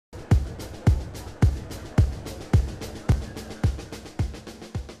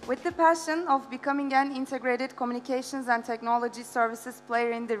With the passion of becoming an integrated communications and technology services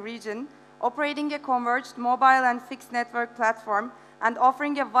player in the region, operating a converged mobile and fixed network platform, and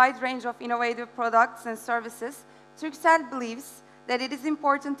offering a wide range of innovative products and services, Turkcell believes that it is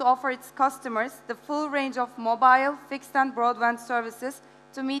important to offer its customers the full range of mobile, fixed and broadband services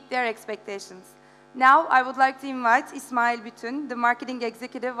to meet their expectations. Now, I would like to invite İsmail Bütün, the Marketing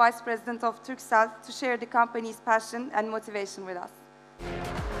Executive Vice President of Turkcell, to share the company's passion and motivation with us.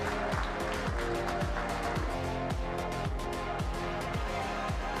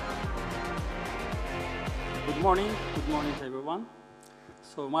 Good morning to everyone.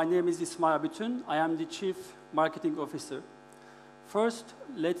 So my name is İsmail Bütün. I am the Chief Marketing Officer. First,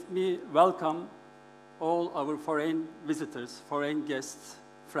 let me welcome all our foreign visitors, foreign guests,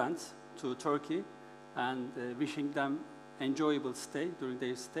 friends to Turkey, and wishing them enjoyable stay during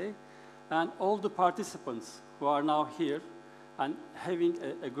their stay, and all the participants who are now here and having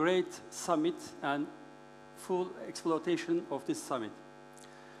a great summit and full exploitation of this summit.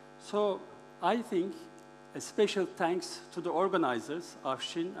 So I think a special thanks to the organizers,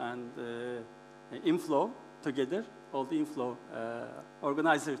 Afshin and INFLOW together, all the INFLOW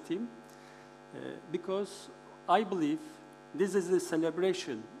organizer team, because I believe this is a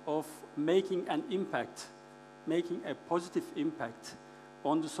celebration of making an impact, making a positive impact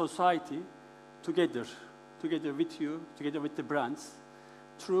on the society together with you, together with the brands,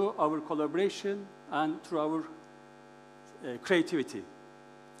 through our collaboration and through our creativity.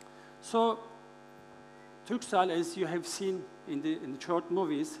 So, Turkcell, as you have seen in the short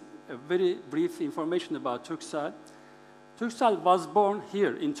movies, a very brief information about Turkcell. Turkcell was born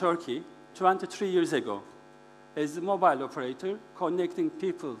here in Turkey 23 years ago as a mobile operator, connecting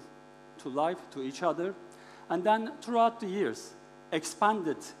people to life, to each other, and then throughout the years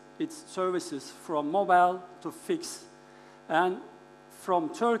expanded its services from mobile to fixed, and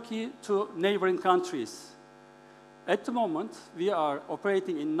from Turkey to neighboring countries. At the moment, we are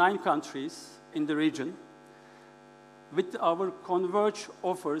operating in 9 countries in the region with our converged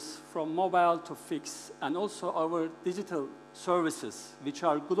offers from mobile to fixed, and also our digital services, which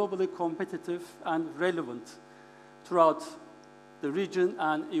are globally competitive and relevant throughout the region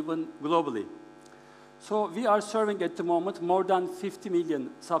and even globally. So we are serving at the moment more than 50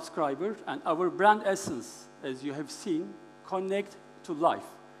 million subscribers, and our brand essence, as you have seen, connect to life.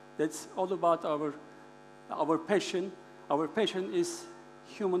 That's all about our passion. Our passion is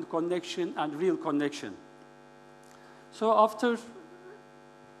human connection and real connection. So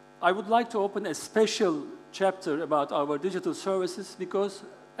I would like to open a special chapter about our digital services, because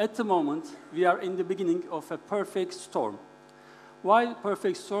at the moment we are in the beginning of a perfect storm. Why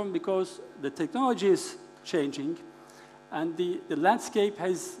perfect storm? Because the technology is changing and the landscape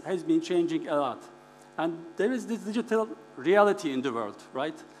has been changing a lot. And there is this digital reality in the world,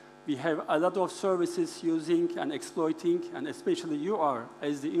 right? We have a lot of services using and exploiting, and especially you are,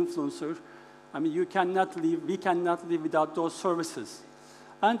 as the influencer, I mean, we cannot live without those services.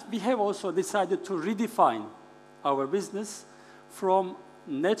 And we have also decided to redefine our business from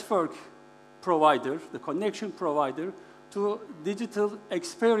network provider, the connection provider, to digital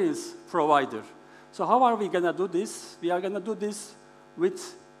experience provider. So how are we going to do this? We are going to do this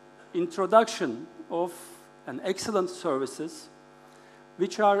with introduction of an excellent services,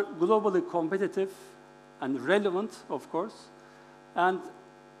 which are globally competitive and relevant, of course, and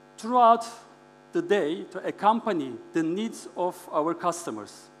throughout the day to accompany the needs of our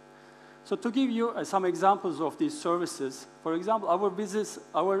customers. So to give you some examples of these services, for example, our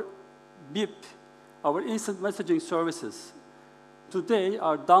BIP, our instant messaging services, today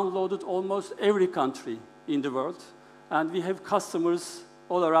are downloaded almost every country in the world, and we have customers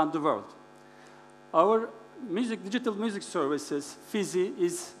all around the world. Our digital music services, Fizi,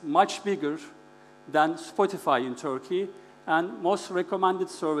 is much bigger than Spotify in Turkey, and most recommended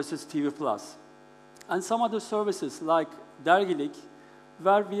services, TV Plus. And some other services like Dergilik,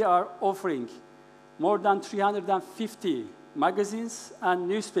 where we are offering more than 350 magazines and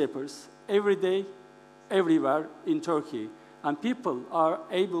newspapers every day, everywhere in Turkey. And people are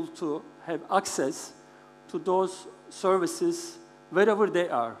able to have access to those services wherever they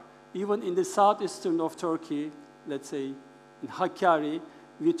are. Even in the southeastern of Turkey, let's say in Hakkari,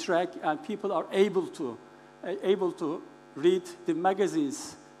 we track, and people are able to read the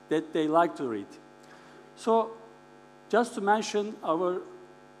magazines that they like to read. So, just to mention our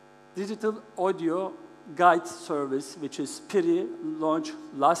digital audio guide service, which is Piri, launched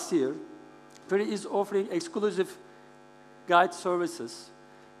last year. Piri is offering exclusive guide services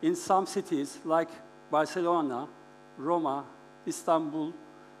in some cities like Barcelona, Roma, Istanbul,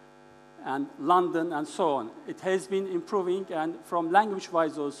 and London and so on. It has been improving and from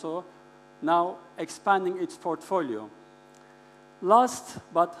language-wise also, now expanding its portfolio. Last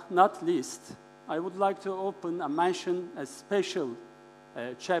but not least, I would like to open and mention a special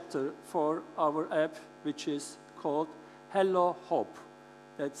chapter for our app, which is called Hello Hope.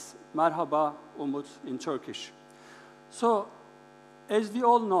 That's Merhaba Umut in Turkish. So, as we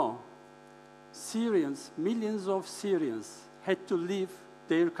all know, Syrians, millions of Syrians had to leave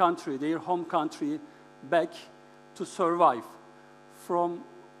their country, their home country, back to survive from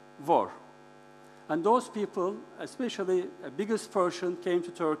war. And those people, especially the biggest portion, came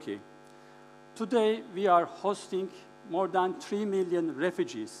to Turkey. Today, we are hosting more than 3 million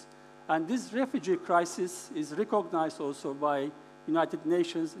refugees. And this refugee crisis is recognized also by United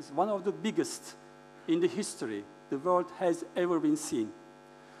Nations as one of the biggest in the history the world has ever been seen.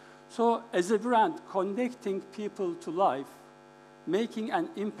 So as a brand, connecting people to life, making an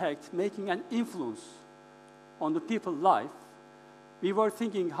impact, making an influence on the people's life, we were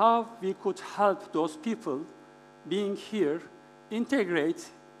thinking how we could help those people being here, integrate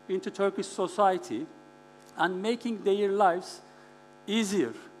into Turkish society, and making their lives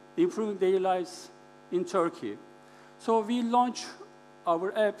easier, improving their lives in Turkey. So we launched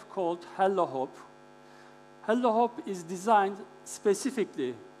our app called Hello Hope. Hello Hope is designed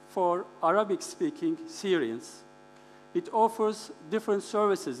specifically for Arabic-speaking Syrians. It offers different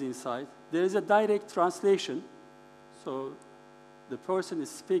services inside. There is a direct translation, so the person is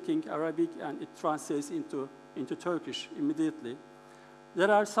speaking Arabic and it translates into Turkish immediately.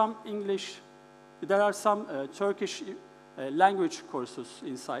 There are some Turkish language courses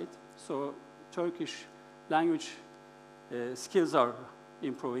inside, so Turkish language skills are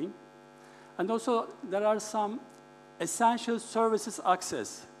improving. And also, there are some essential services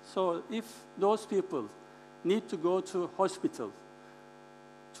access. So if those people need to go to hospital,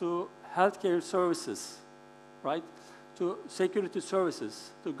 to healthcare services, right, to security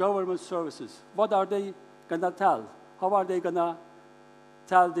services, to government services, what are they gonna tell? How are they gonna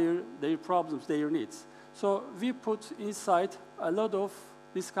tell their problems, their needs? So we put inside a lot of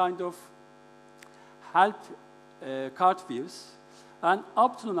this kind of help card views. And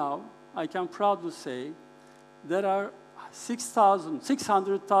up to now, I can proudly say there are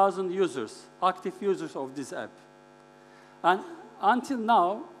 600,000 users, active users of this app. And until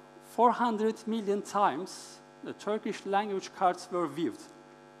now, 400 million times the Turkish language cards were viewed,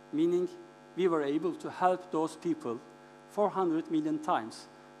 meaning we were able to help those people 400 million times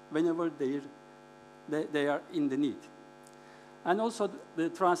whenever they are in the need. And also the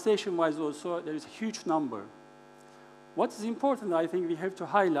translation-wise also, there is a huge number. What is important, I think we have to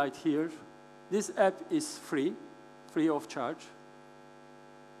highlight here, this app is free of charge.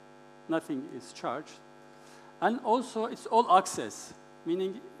 Nothing is charged. And also it's all access,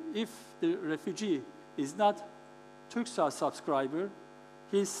 meaning if the refugee is not Turkcell subscriber,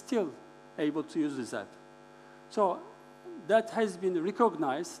 he is still able to use this app. So that has been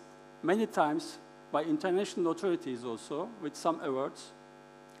recognized many times by international authorities also with some awards.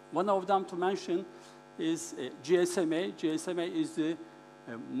 One of them to mention is GSMA. GSMA is the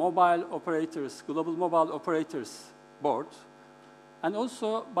mobile operators, global mobile operators board, and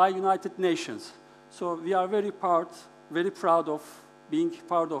also by United Nations. So we are very proud of being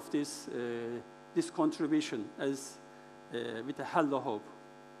part of this contribution as with a Hello Hope.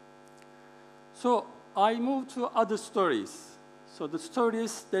 So I move to other stories. So the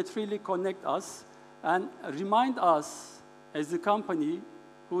stories that really connect us and remind us as a company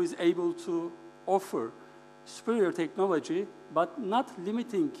who is able to offer superior technology, but not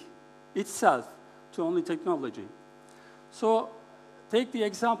limiting itself to only technology. So take the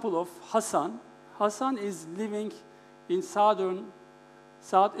example of Hassan. Hassan is living in southeastern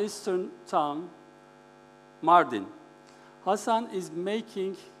town, Mardin. Hassan is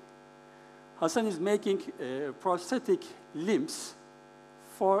making prosthetic limbs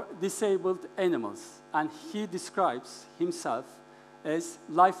for disabled animals, and he describes himself as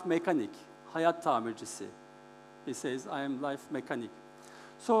life mechanic, hayat tamircisi. He says, I am life mechanic.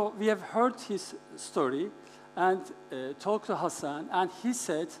 So we have heard his story and talked to Hassan, and he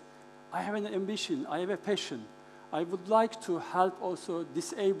said, I have an ambition, I have a passion. I would like to help also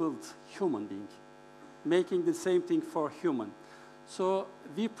disabled human being, making the same thing for human. So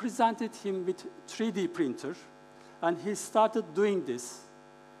we presented him with 3D printer, and he started doing this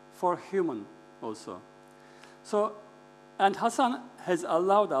for human also. So, and Hassan has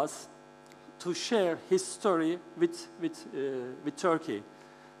allowed us to share his story with Turkey.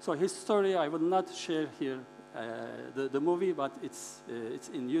 So his story, I will not share here the movie, but it's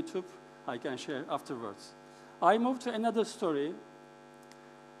in YouTube. I can share afterwards. I move to another story.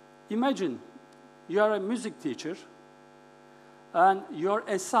 imagine you are a music teacher and you're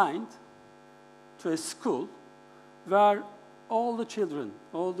assigned to a school where all the children,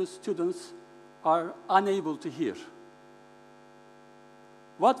 all the students are unable to hear.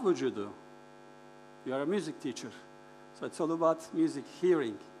 What would you do? You are a music teacher, so it's all about music,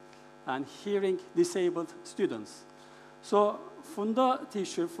 hearing, and hearing disabled students. So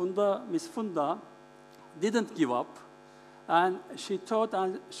Miss Funda, didn't give up, and she thought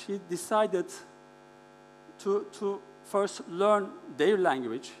and she decided to first learn their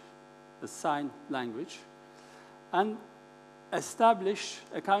language, the sign language, and establish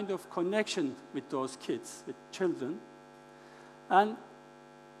a kind of connection with those kids, with children, and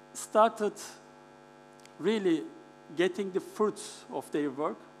started really getting the fruits of their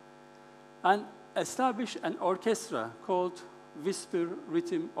work, and established an orchestra called Whisper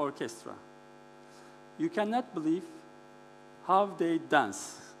Rhythm Orchestra. You cannot believe how they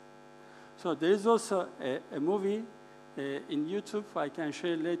dance. So there is also a movie in YouTube I can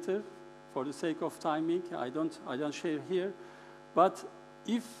share later. For the sake of timing, I don't share here. But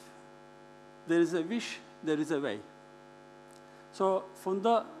if there is a wish, there is a way. So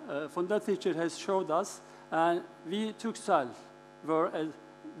Funda teacher has showed us, and we Turkcell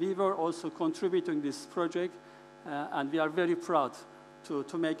we were also contributing this project, and we are very proud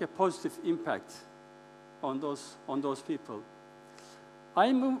to make a positive impact on those people.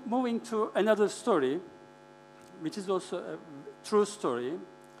 I'm moving to another story, which is also a true story.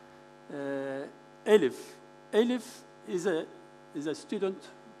 Elif is a student.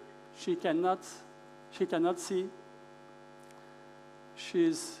 She cannot see.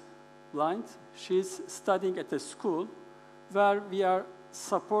 She's blind. She's studying at a school where we are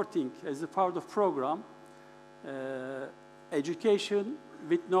supporting, as a part of program, education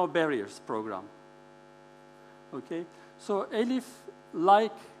with no barriers program. Okay, so Elif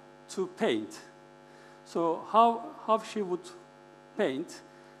like to paint. So how she would paint,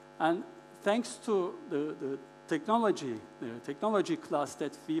 and thanks to the technology class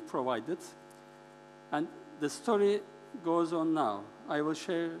that we provided, and the story goes on now. I will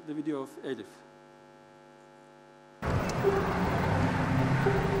share the video of Elif.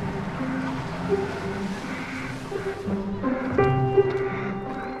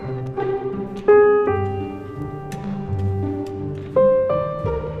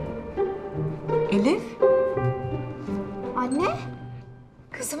 Elif, Anne,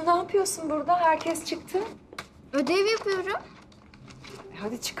 kızım ne yapıyorsun burada? Herkes çıktı. ödev yapıyorum.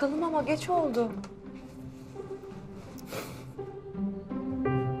 Hadi çıkalım ama geç oldu.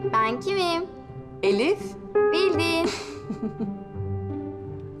 Ben kimim? Elif, Bildin.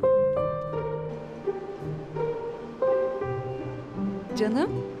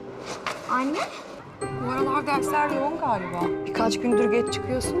 canım. Anne, Bu aralar dersler yoğun galiba. Birkaç gündür geç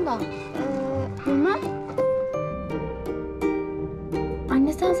çıkıyorsun da. bilmem.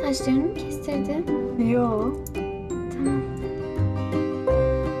 Anne sen saçlarını mı kestirdin? Yo. Tamam.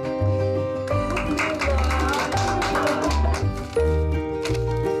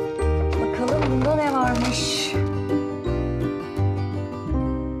 Bakalım bunda ne varmış?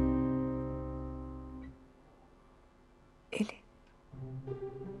 Elif.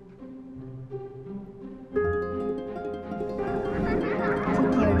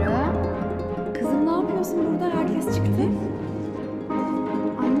 Takıyorum. Kızım ne yapıyorsun burada? Herkes çıktı.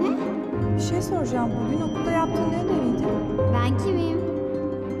 Anne, Bir şey soracağım. Bugün okulda yaptığın ne ödeviydi? ben kimim?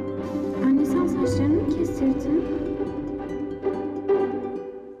 Anne sen saçlarını mı kestirdin?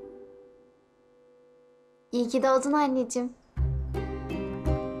 İyi ki doğdun anneciğim.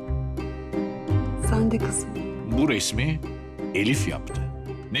 Sen de kızım. Bu resmi Elif yaptı.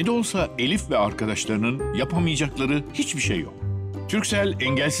 Ne de olsa Elif ve arkadaşlarının yapamayacakları hiçbir şey yok. Turkcell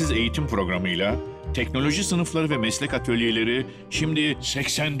Engelsiz Eğitim Programı'yla teknoloji sınıfları ve meslek atölyeleri şimdi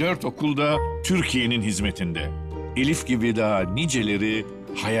 84 okulda Türkiye'nin hizmetinde. Elif gibi daha niceleri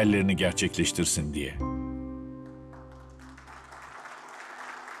hayallerini gerçekleştirsin diye.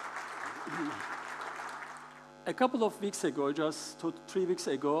 A couple of weeks ago, just 3 weeks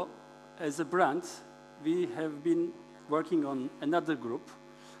ago, as a brand, we have been working on another group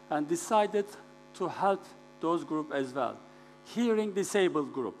and decided to help those group as well, hearing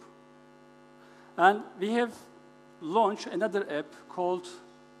disabled group. And we have launched another app called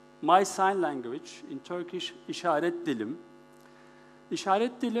My Sign Language, in Turkish, İşaret Dilim.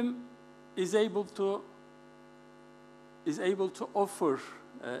 İşaret Dilim is able to offer,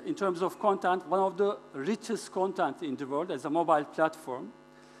 in terms of content, one of the richest content in the world as a mobile platform.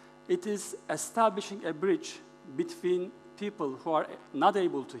 It is establishing a bridge between people who are not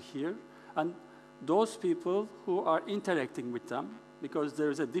able to hear and those people who are interacting with them because there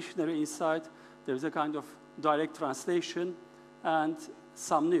is a dictionary inside, there is a kind of direct translation, and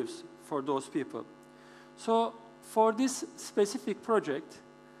some news for those people. So for this specific project,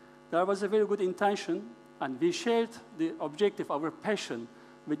 there was a very good intention, and we shared the objective, our passion,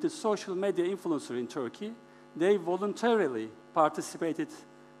 with the social media influencer in Turkey. They voluntarily participated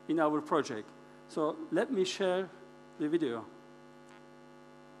in our project. So let me share the video.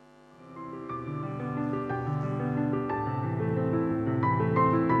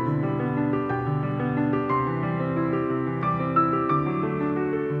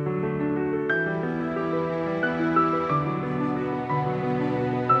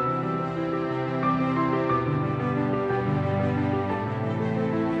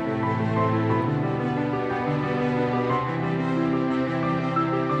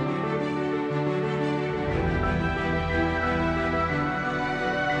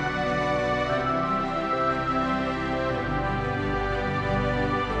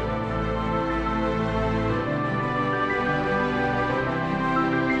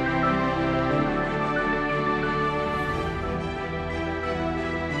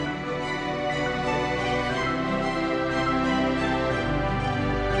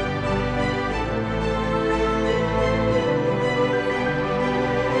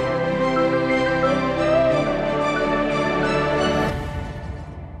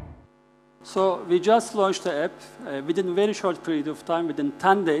 So we just launched the app. Within a very short period of time, within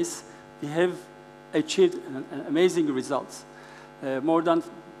 10 days, we have achieved amazing results. More than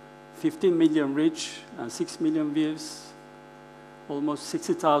 15 million reach and 6 million views, almost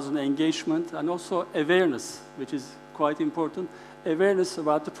 60,000 engagement, and also awareness, which is quite important, awareness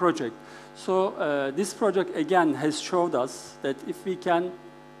about the project. So this project, again, has showed us that if we can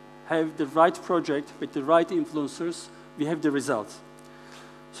have the right project with the right influencers, we have the results.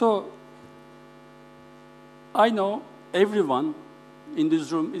 So I know everyone in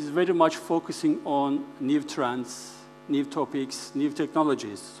this room is very much focusing on new trends, new topics, new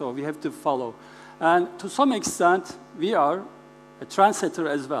technologies, so we have to follow. And to some extent, we are a trendsetter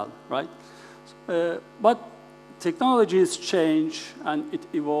as well, right? But technologies change and it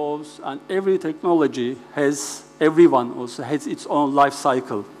evolves, and every technology has, everyone also has its own life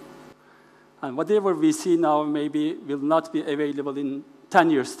cycle. And whatever we see now maybe will not be available in 10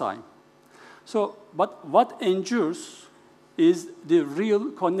 years' time. So, but what endures is the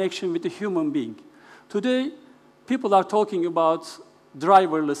real connection with the human being. Today, people are talking about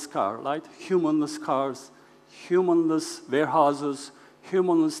driverless car, right? Humanless cars, humanless warehouses,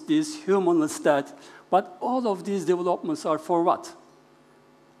 humanless this, humanless that. But all of these developments are for what?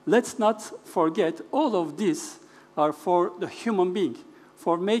 Let's not forget, all of these are for the human being,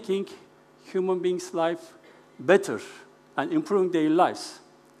 for making human beings' life better and improving their lives.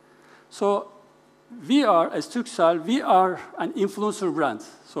 So we are, as Turkcell, we are an influencer brand.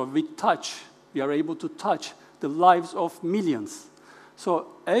 So we are able to touch the lives of millions. So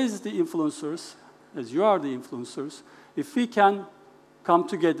as the influencers, as you are the influencers, if we can come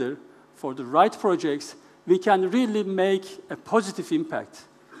together for the right projects, we can really make a positive impact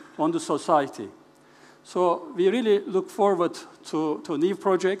on the society. So we really look forward to new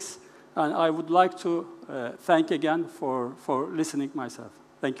projects, and I would like to thank again for listening myself.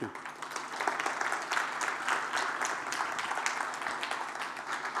 Thank you.